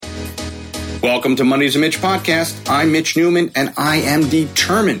Welcome to Mondays with Mitch podcast. I'm Mitch Newman, and I am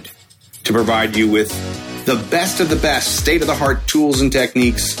determined to provide you with the best of the best state-of-the-art tools and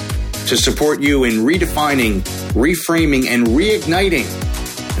techniques to support you in redefining, reframing, and reigniting,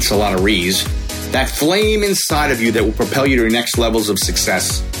 that's a lot of re's, that flame inside of you that will propel you to your next levels of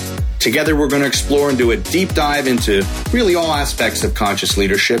success. Together, we're going to explore and do a deep dive into really all aspects of conscious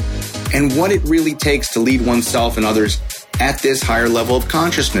leadership and what it really takes to lead oneself and others at this higher level of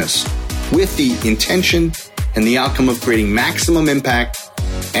consciousness, with the intention and the outcome of creating maximum impact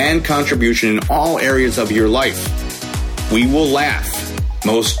and contribution in all areas of your life. We will laugh,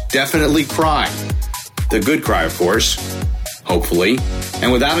 most definitely cry, the good cry, of course, hopefully,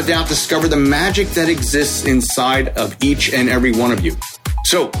 and without a doubt discover the magic that exists inside of each and every one of you.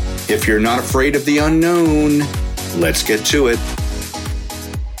 So, if you're not afraid of the unknown, let's get to it.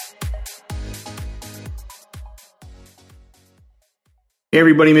 Hey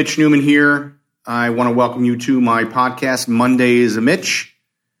everybody, Mitch Newman here. I want to welcome you to my podcast, Mondays with Mitch,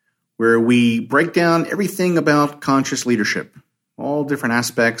 where we break down everything about conscious leadership, all different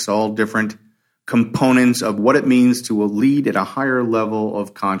aspects, all different components of what it means to lead at a higher level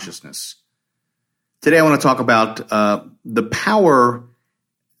of consciousness. Today I want to talk about the power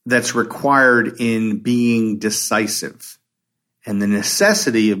that's required in being decisive and the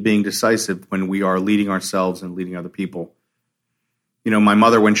necessity of being decisive when we are leading ourselves and leading other people. You know, my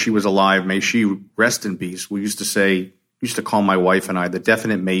mother, when she was alive, may she rest in peace, we used to call my wife and I the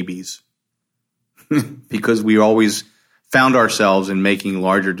definite maybes because we always found ourselves in making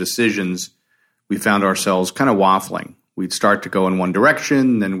larger decisions. We found ourselves kind of waffling. We'd start to go in one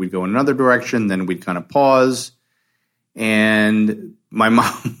direction, then we'd go in another direction, then we'd kind of pause. And my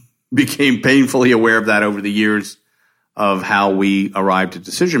mom became painfully aware of that over the years of how we arrived at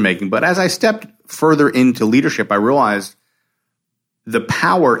decision making. But as I stepped further into leadership, I realized the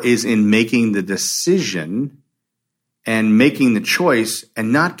power is in making the decision and making the choice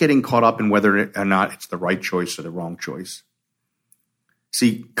and not getting caught up in whether or not it's the right choice or the wrong choice.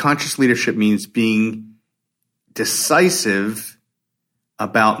 See, conscious leadership means being decisive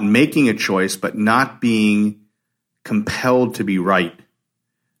about making a choice, but not being compelled to be right,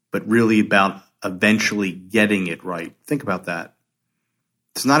 but really about eventually getting it right. Think about that.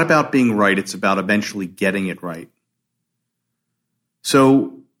 It's not about being right. It's about eventually getting it right.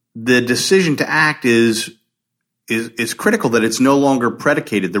 So the decision to act is critical, that it's no longer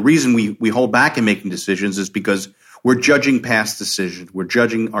predicated. The reason we hold back in making decisions is because we're judging past decisions. We're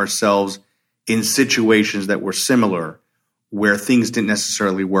judging ourselves in situations that were similar, where things didn't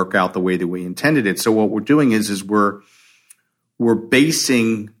necessarily work out the way that we intended it. So what we're doing is we're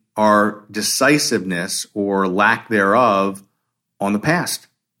basing our decisiveness or lack thereof on the past.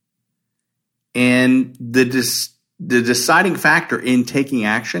 And the deciding factor in taking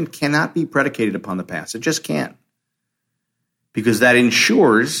action cannot be predicated upon the past. It just can't. Because that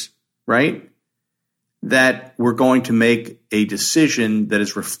ensures, right, that we're going to make a decision that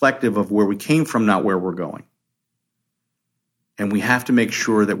is reflective of where we came from, not where we're going. And we have to make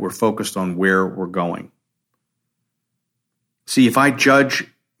sure that we're focused on where we're going. See, if I judge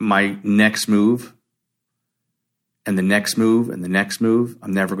my next move and the next move and the next move,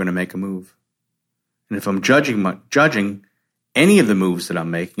 I'm never going to make a move. And if I'm judging any of the moves that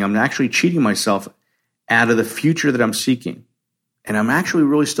I'm making, I'm actually cheating myself out of the future that I'm seeking. And I'm actually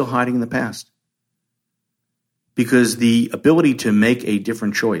really still hiding in the past. Because the ability to make a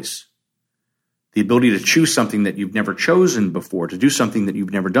different choice, the ability to choose something that you've never chosen before, to do something that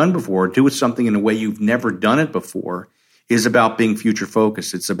you've never done before, do it something in a way you've never done it before, is about being future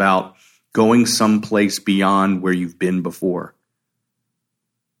focused. It's about going someplace beyond where you've been before.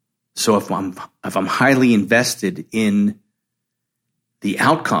 So if I'm highly invested in the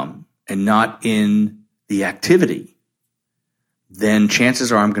outcome and not in the activity, then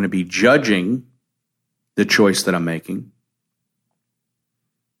chances are I'm going to be judging the choice that I'm making,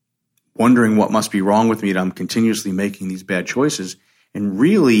 wondering what must be wrong with me that I'm continuously making these bad choices, and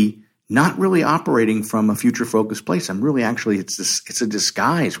really not really operating from a future-focused place. I'm really actually, it's a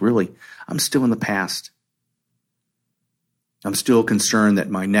disguise, really. I'm still in the past. I'm still concerned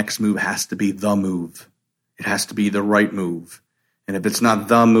that my next move has to be the move. It has to be the right move. And if it's not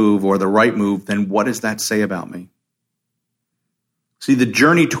the move or the right move, then what does that say about me? See, the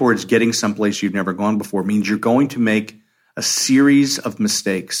journey towards getting someplace you've never gone before means you're going to make a series of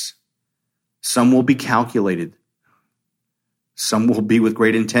mistakes. Some will be calculated. Some will be with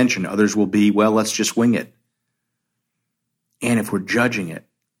great intention. Others will be, well, let's just wing it. And if we're judging it,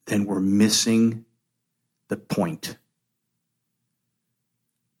 then we're missing the point.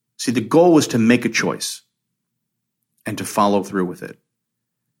 See, the goal is to make a choice and to follow through with it.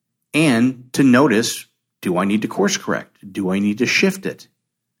 and to notice, do I need to course correct? Do I need to shift it?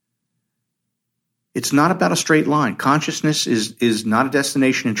 It's not about a straight line. Consciousness is not a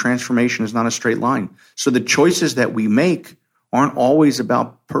destination, and transformation is not a straight line. So the choices that we make aren't always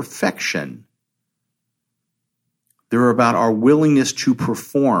about perfection. They're about our willingness to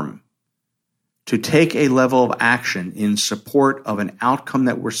perform, to take a level of action in support of an outcome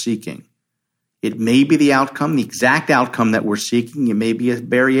that we're seeking. It may be the outcome, the exact outcome that we're seeking. It may be a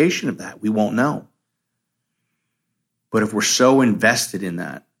variation of that. We won't know. But if we're so invested in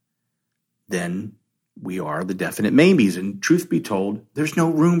that, then we are the definite maybes. And truth be told, there's no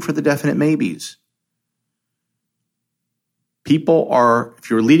room for the definite maybes. People are, if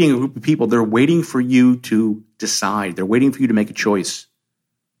you're leading a group of people, they're waiting for you to decide. They're waiting for you to make a choice.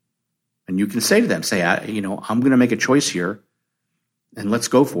 And you can say to them, I'm going to make a choice here, and let's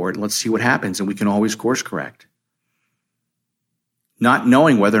go for it. Let's see what happens. And we can always course correct. Not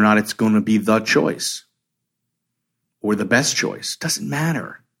knowing whether or not it's going to be the choice or the best choice. Doesn't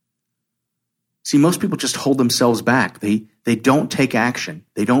matter. See, most people just hold themselves back. They don't take action.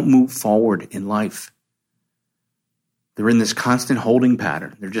 They don't move forward in life. They're in this constant holding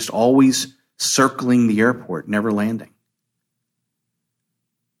pattern. They're just always circling the airport, never landing.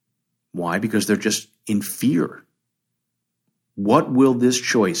 Why? Because they're just in fear. What will this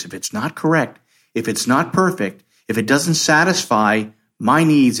choice, if it's not correct, if it's not perfect, if it doesn't satisfy my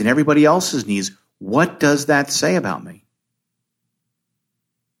needs and everybody else's needs, what does that say about me?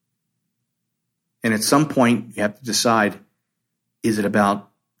 And at some point, you have to decide, is it about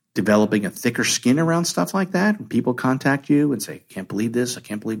developing a thicker skin around stuff like that? When people contact you and say, I can't believe this, I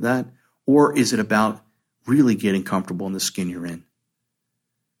can't believe that. Or is it about really getting comfortable in the skin you're in?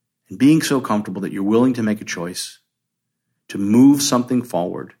 And being so comfortable that you're willing to make a choice, to move something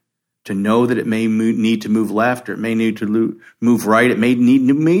forward, to know that it may need to move left, or it may need to move right, it may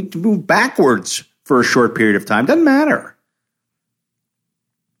need to move backwards for a short period of time. Doesn't matter.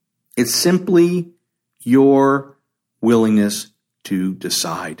 It's simply your willingness to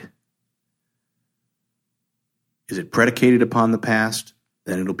decide. Is it predicated upon the past?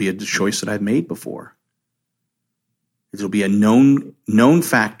 Then it'll be a choice that I've made before. It'll be a known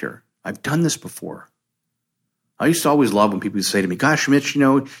factor. I've done this before. I used to always love when people would say to me, gosh, Mitch,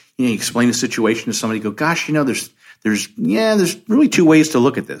 you explain a situation to somebody, go, gosh, there's really two ways to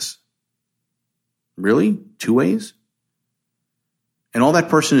look at this. Really? Two ways? And all that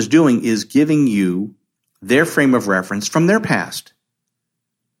person is doing is giving you their frame of reference from their past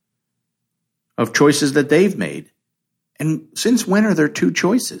of choices that they've made. And since when are there two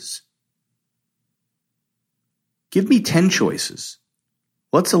choices? Give me 10 choices.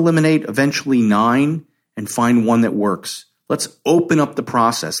 Let's eliminate eventually 9 and find one that works. Let's open up the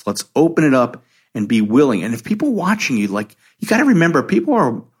process. Let's open it up and be willing. And if people watching you, you got to remember, people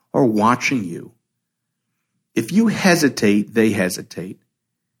are watching you. If you hesitate, they hesitate.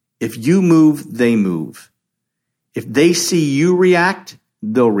 If you move, they move. If they see you react,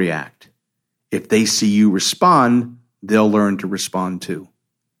 they'll react. If they see you respond, they'll learn to respond too.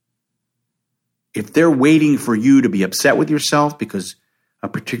 If they're waiting for you to be upset with yourself because a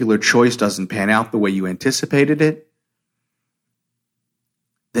particular choice doesn't pan out the way you anticipated it,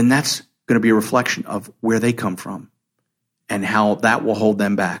 then that's going to be a reflection of where they come from and how that will hold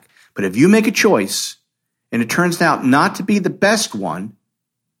them back. But if you make a choice and it turns out not to be the best one,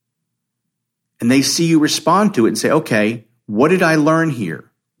 and they see you respond to it and say, okay, what did I learn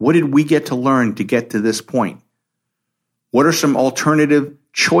here? What did we get to learn to get to this point? What are some alternative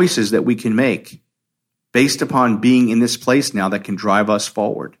choices that we can make based upon being in this place now that can drive us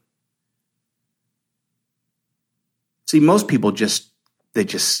forward? See, most people just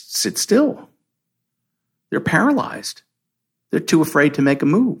sit still. They're paralyzed. They're too afraid to make a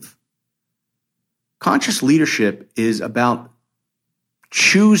move. Conscious leadership is about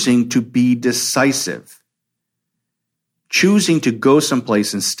choosing to be decisive, choosing to go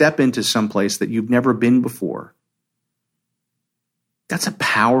someplace and step into someplace that you've never been before. That's a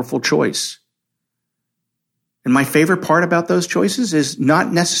powerful choice. And my favorite part about those choices is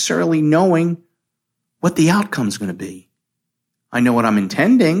not necessarily knowing what the outcome is going to be. I know what I'm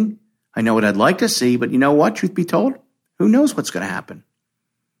intending. I know what I'd like to see, but you know what? Truth be told, who knows what's going to happen?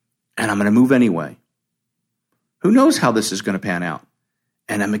 And I'm going to move anyway. Who knows how this is going to pan out?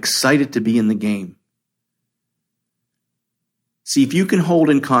 And I'm excited to be in the game. See, if you can hold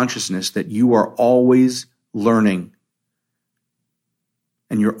in consciousness that you are always learning,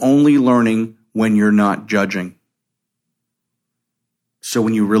 and you're only learning when you're not judging. So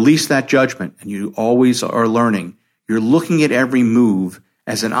when you release that judgment and you always are learning, you're looking at every move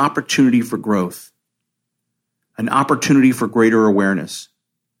as an opportunity for growth, an opportunity for greater awareness,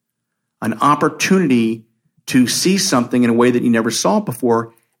 an opportunity to see something in a way that you never saw it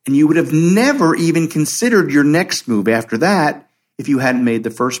before, and you would have never even considered your next move after that if you hadn't made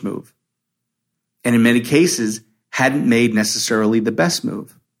the first move. And in many cases, hadn't made necessarily the best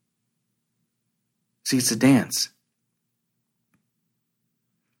move. See, it's a dance.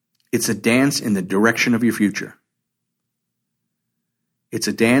 It's a dance in the direction of your future. It's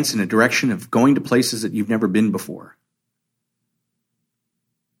a dance in a direction of going to places that you've never been before.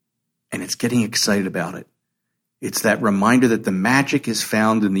 And it's getting excited about it. It's that reminder that the magic is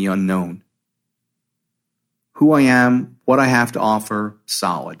found in the unknown. Who I am, what I have to offer,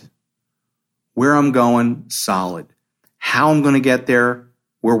 solid. Where I'm going, solid. How I'm going to get there,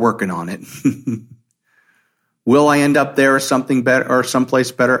 we're working on it. Will I end up there or something better or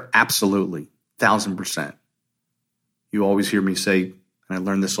someplace better? Absolutely. 1,000%. You always hear me say, and I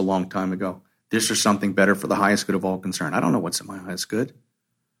learned this a long time ago, this or something better for the highest good of all concerned. I don't know what's in my highest good.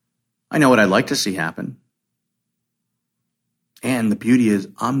 I know what I'd like to see happen. And the beauty is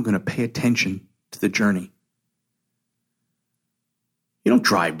I'm going to pay attention to the journey. You don't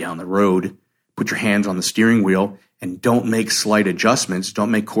drive down the road, put your hands on the steering wheel, and don't make slight adjustments,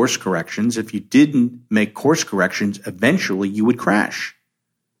 don't make course corrections. If you didn't make course corrections, eventually you would crash.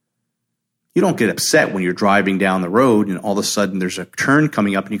 You don't get upset when you're driving down the road and all of a sudden there's a turn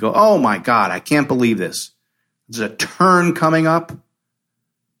coming up and you go, oh my God, I can't believe this. There's a turn coming up.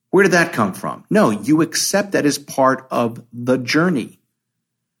 Where did that come from? No, you accept that as part of the journey.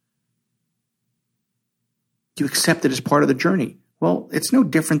 You accept it as part of the journey. Well, it's no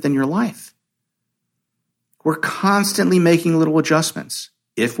different than your life. We're constantly making little adjustments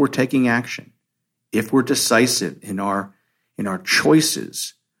if we're taking action, if we're decisive in our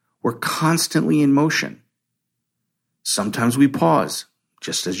choices. We're constantly in motion. Sometimes we pause,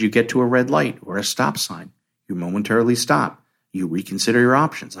 just as you get to a red light or a stop sign. You momentarily stop. You reconsider your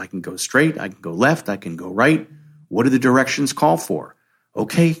options. I can go straight. I can go left. I can go right. What do the directions call for?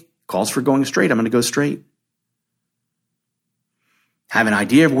 Okay, calls for going straight. I'm going to go straight. Have an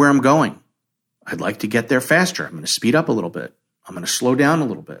idea of where I'm going. I'd like to get there faster. I'm going to speed up a little bit. I'm going to slow down a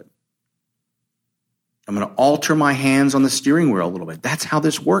little bit. I'm going to alter my hands on the steering wheel a little bit. That's how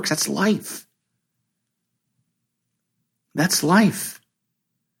this works. That's life. That's life.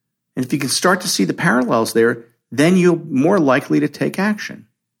 And if you can start to see the parallels there, then you're more likely to take action,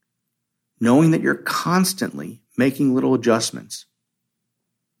 knowing that you're constantly making little adjustments,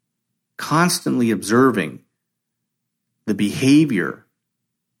 constantly observing the behavior,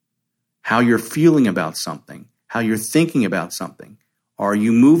 how you're feeling about something, how you're thinking about something. Are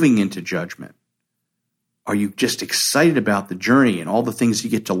you moving into judgment? Are you just excited about the journey and all the things you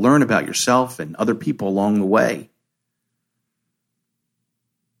get to learn about yourself and other people along the way?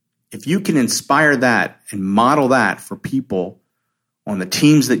 If you can inspire that and model that for people on the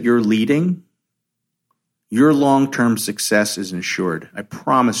teams that you're leading, your long-term success is ensured. I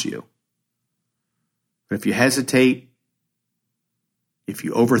promise you. But if you hesitate, if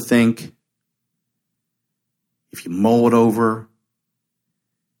you overthink, if you mull it over,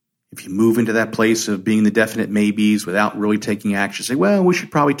 if you move into that place of being the definite maybes without really taking action, say, well, we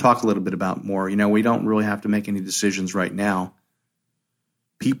should probably talk a little bit about more. We don't really have to make any decisions right now.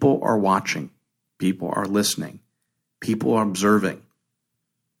 People are watching. People are listening. People are observing.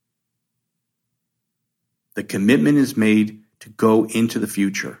 The commitment is made to go into the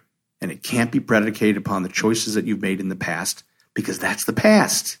future, and it can't be predicated upon the choices that you've made in the past, because that's the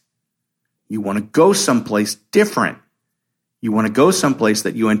past. You want to go someplace different. You want to go someplace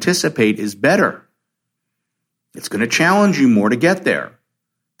that you anticipate is better. It's going to challenge you more to get there.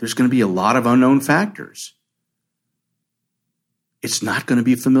 There's going to be a lot of unknown factors. It's not going to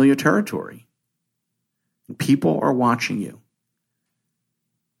be familiar territory. And people are watching you.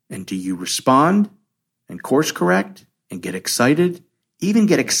 And do you respond and course correct and get excited? Even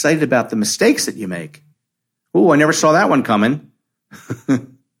get excited about the mistakes that you make. Oh, I never saw that one coming.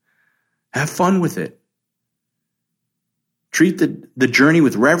 Have fun with it. Treat the journey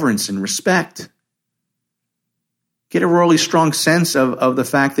with reverence and respect. Get a really strong sense of the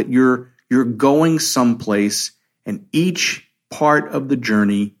fact that you're going someplace, and each part of the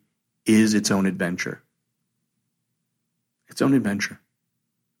journey is its own adventure. Its own adventure.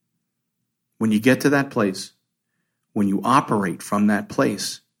 When you get to that place, when you operate from that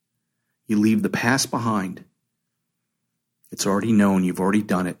place, you leave the past behind. It's already known. You've already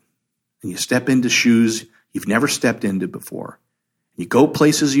done it. And you step into shoes you've never stepped into before. You go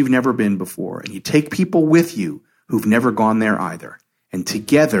places you've never been before. And you take people with you who've never gone there either. And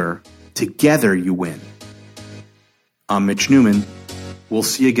together you win. I'm Mitch Newman. We'll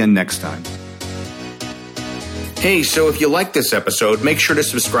see you again next time. Hey, so if you like this episode, make sure to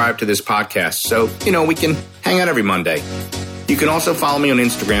subscribe to this podcast so, we can hang out every Monday. You can also follow me on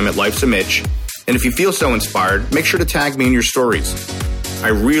Instagram at Life's a Mitch. And if you feel so inspired, make sure to tag me in your stories. I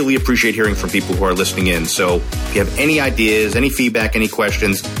really appreciate hearing from people who are listening in. So if you have any ideas, any feedback, any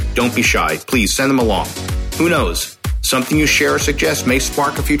questions, don't be shy. Please send them along. Who knows? Something you share or suggest may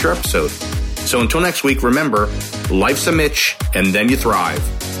spark a future episode. So until next week, remember, life's a Mitch, and then you thrive.